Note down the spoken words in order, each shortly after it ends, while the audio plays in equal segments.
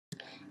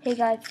Hey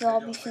guys, so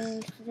I'll be seeing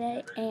you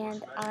today,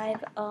 and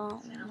I've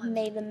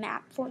made a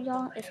map for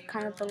y'all. It's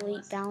kind of a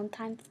late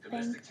Valentine's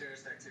thing,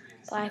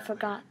 but I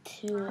forgot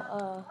to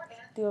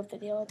do a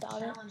video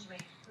about it.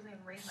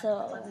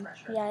 So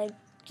yeah, I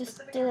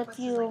just did a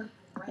few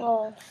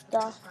little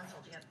stuff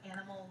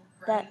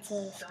that's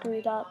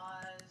screwed up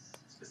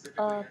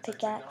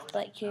pickaxe,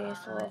 but here's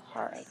a little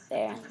heart right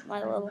there, and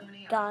my little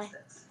guy.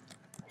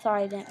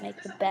 Sorry I didn't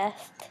make the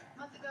best.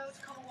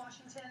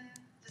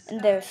 And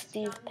there's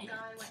Steve's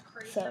pants.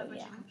 So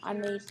yeah, I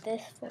made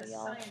this for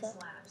y'all.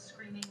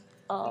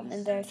 So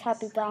and there's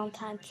Happy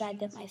Valentine's Day. I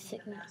did my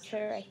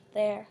signature right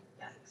there.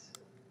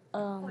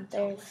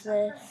 There's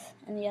this,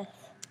 and yes,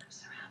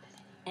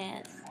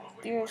 and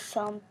here's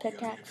some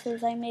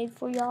pickaxes I made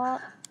for y'all.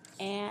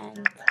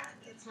 And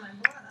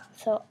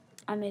so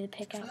I made a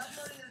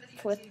pickaxe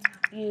for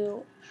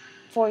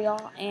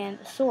y'all and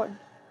a sword.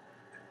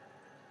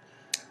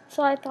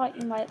 So I thought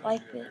you might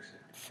like it.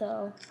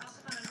 So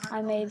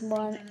I made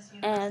one,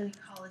 and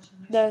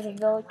there's a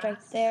village right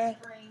there.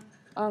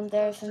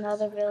 There's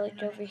another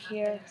village over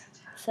here.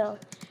 So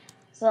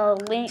the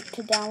link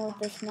to download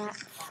this map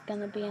is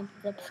gonna be in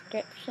the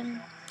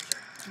description.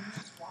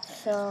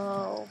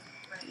 So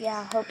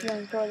yeah, I hope you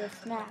enjoy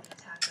this map.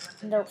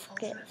 And don't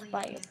forget to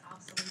inspire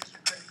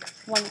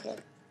one of your,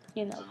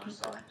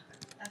 people.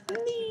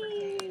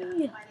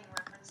 Me.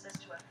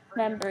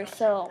 Remember,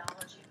 so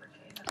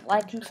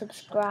like and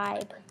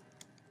subscribe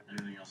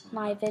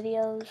my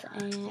videos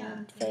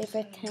and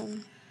favorite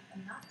him.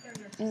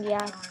 And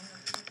yeah,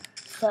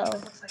 so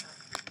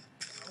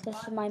this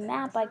is my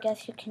map. I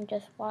guess you can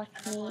just watch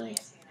me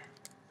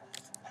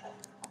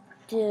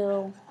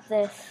do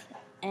this,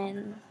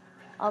 and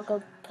I'll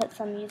go put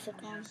some music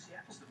on,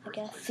 I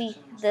guess. See,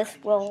 this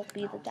will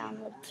be the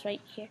downloads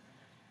right here.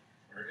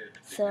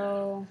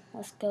 So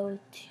let's go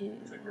to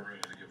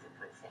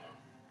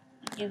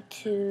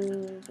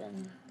YouTube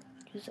and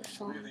use a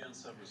song.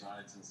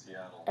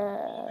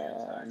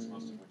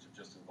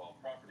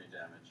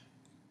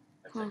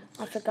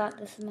 I forgot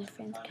this is my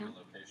friend's account.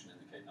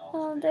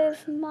 Oh,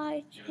 there's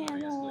my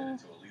channel.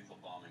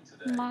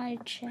 My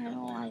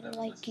channel, I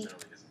like it.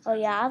 Oh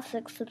yeah, I have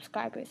 6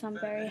 subscribers. I'm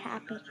very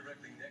happy.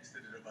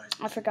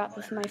 I forgot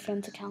this is my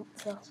friend's account,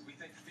 so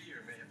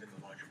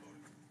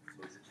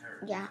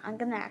yeah, I'm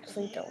gonna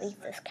actually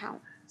delete this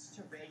account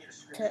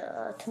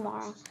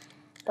tomorrow.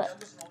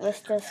 But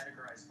let's just,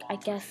 I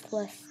guess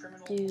let's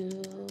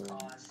do.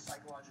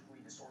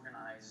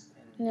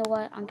 You know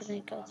what? I'm gonna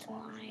go to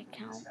my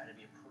account,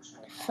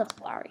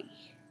 Safari,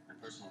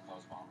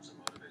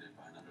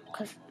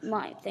 because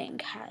my thing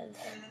has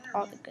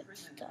all the good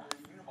stuff.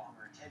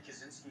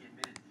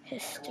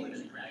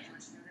 History.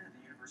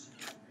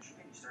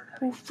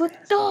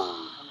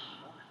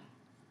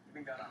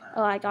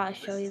 Oh, I gotta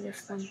show you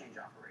this one.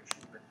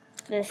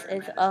 This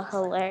is a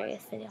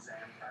hilarious video,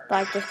 but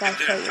I just gotta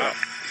show you it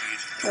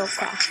real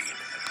fast.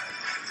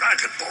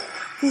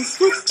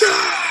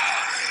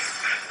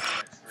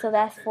 So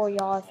that's for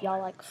y'all if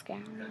y'all like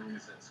scaring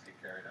around.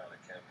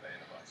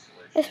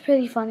 It's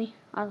pretty funny.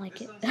 I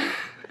like it.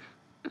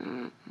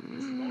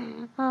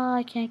 Oh,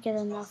 I can't get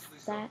enough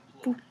of that.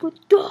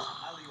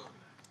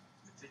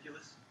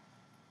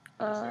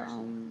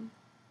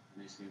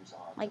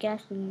 I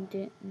guess we need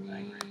it.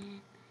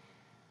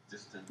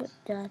 But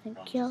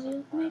doesn't kill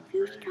you, make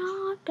you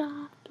stronger.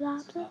 Blah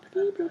blah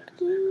blah blah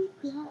blah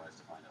blah.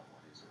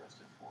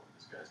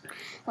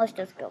 Let's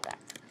just go back.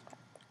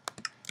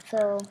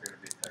 So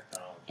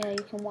yeah,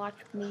 you can watch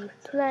me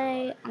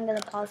play. I'm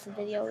gonna pause the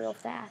video real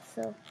fast.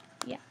 So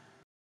yeah.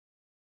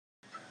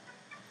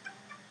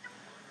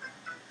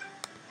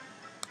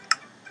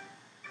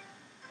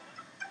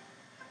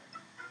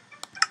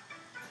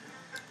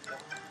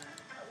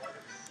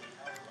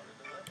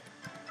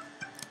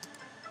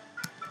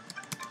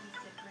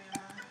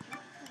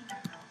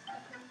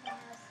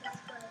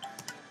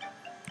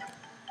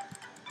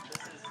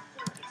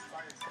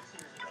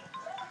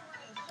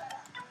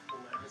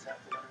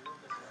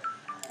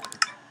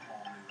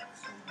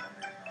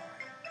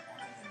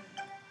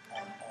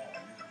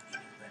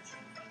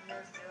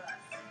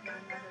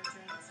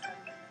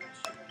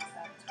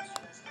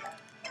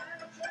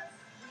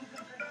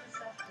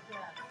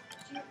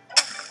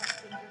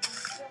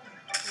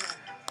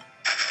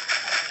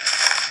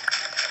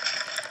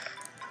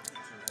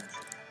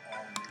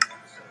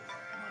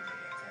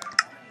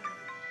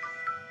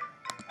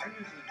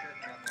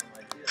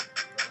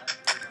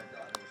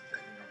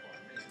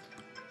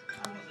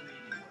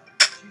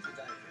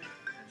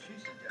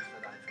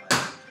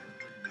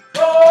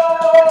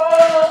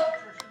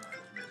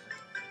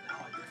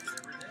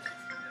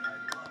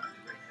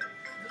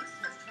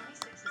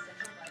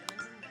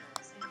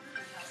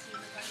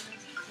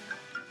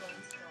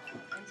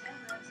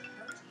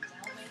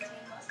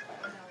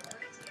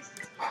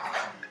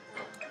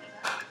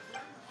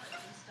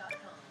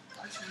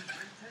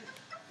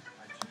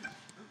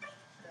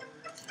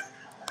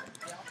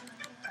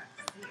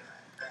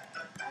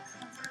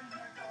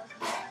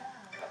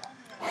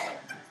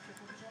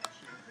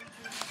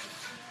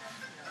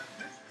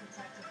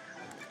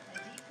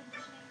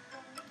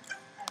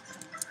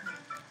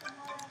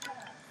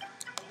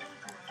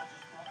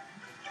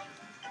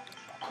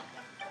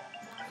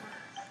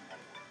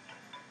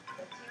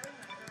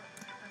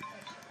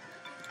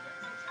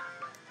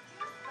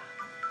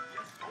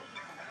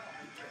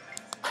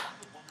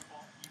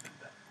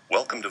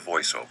 Welcome to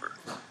VoiceOver.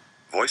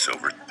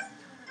 VoiceOver.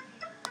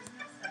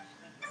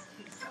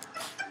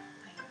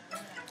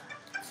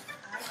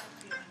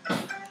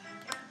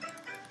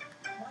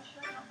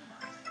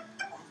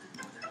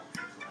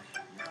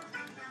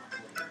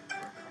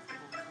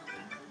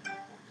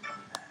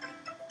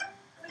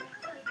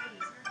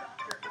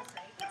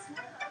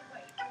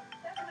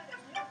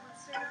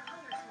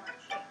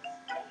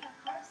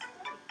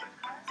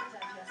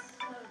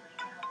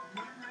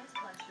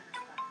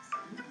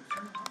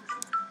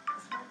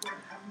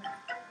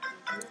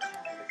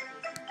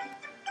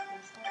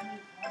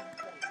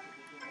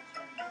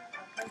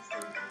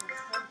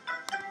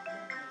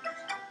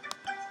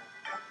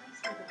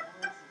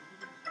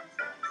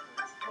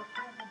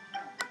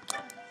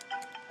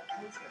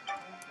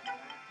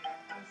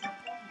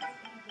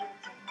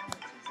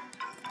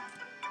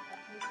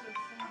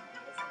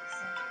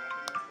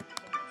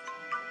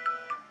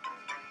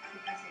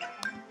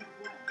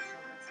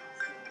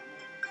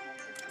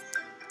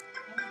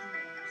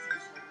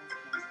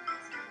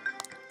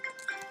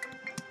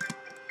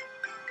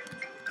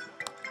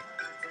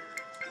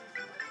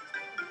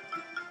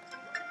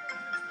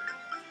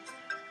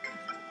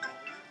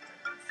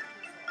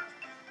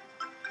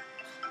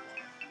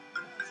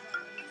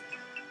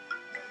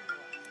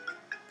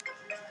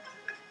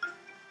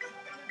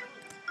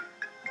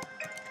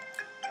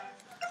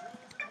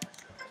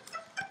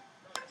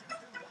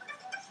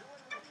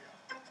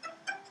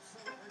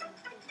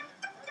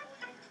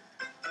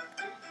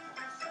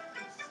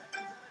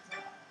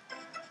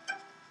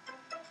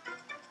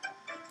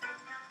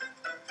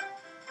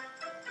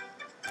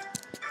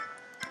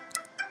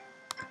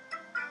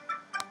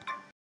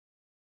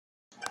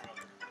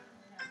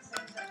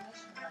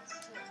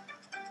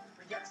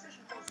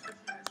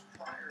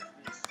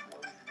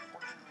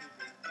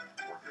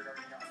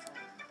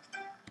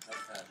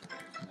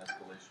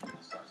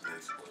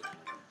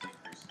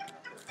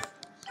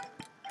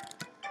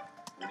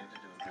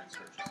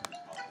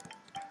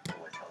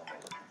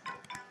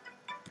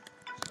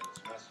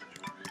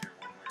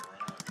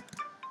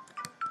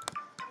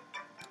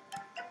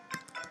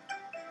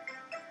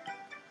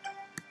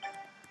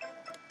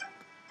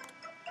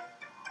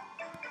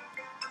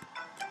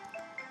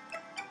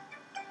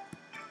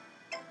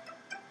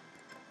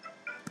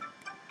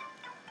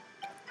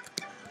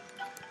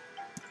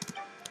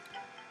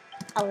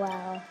 Oh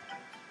wow.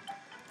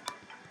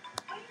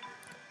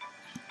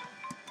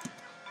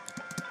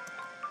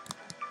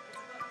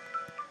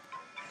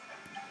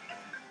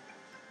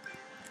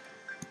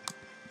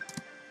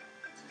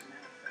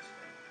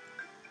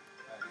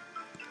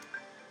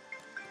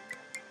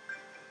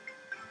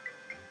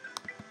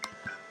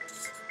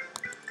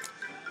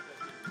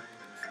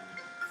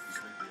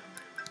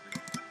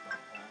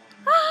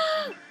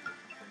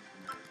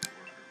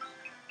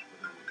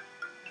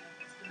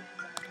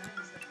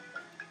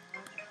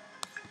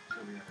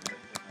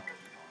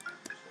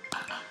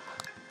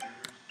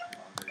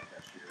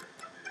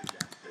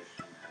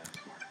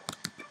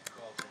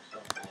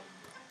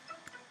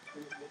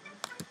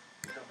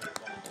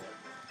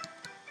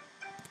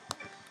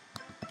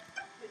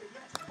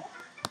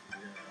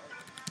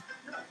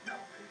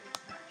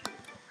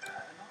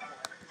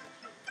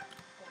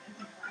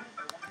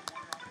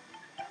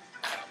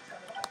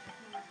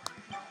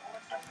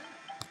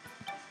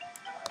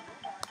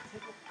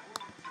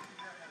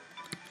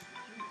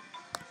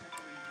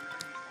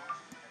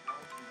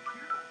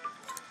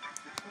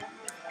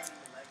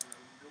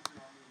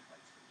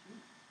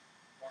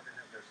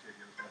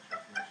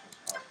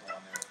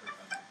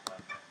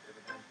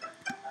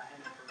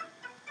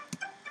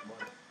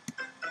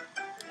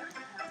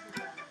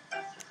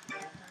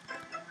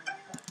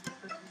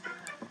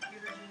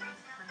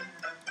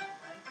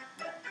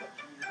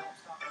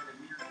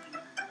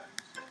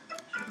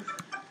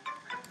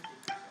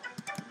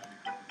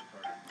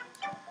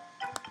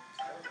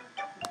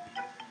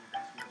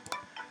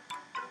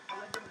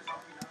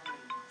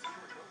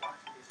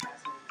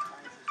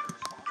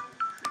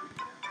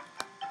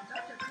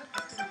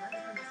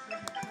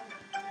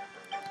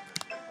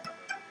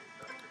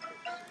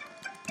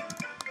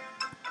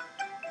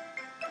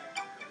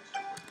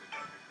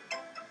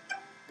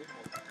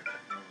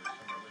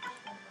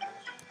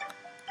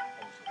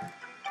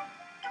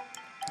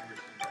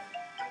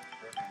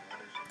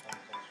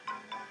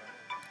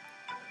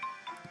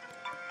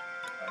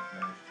 I've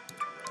managed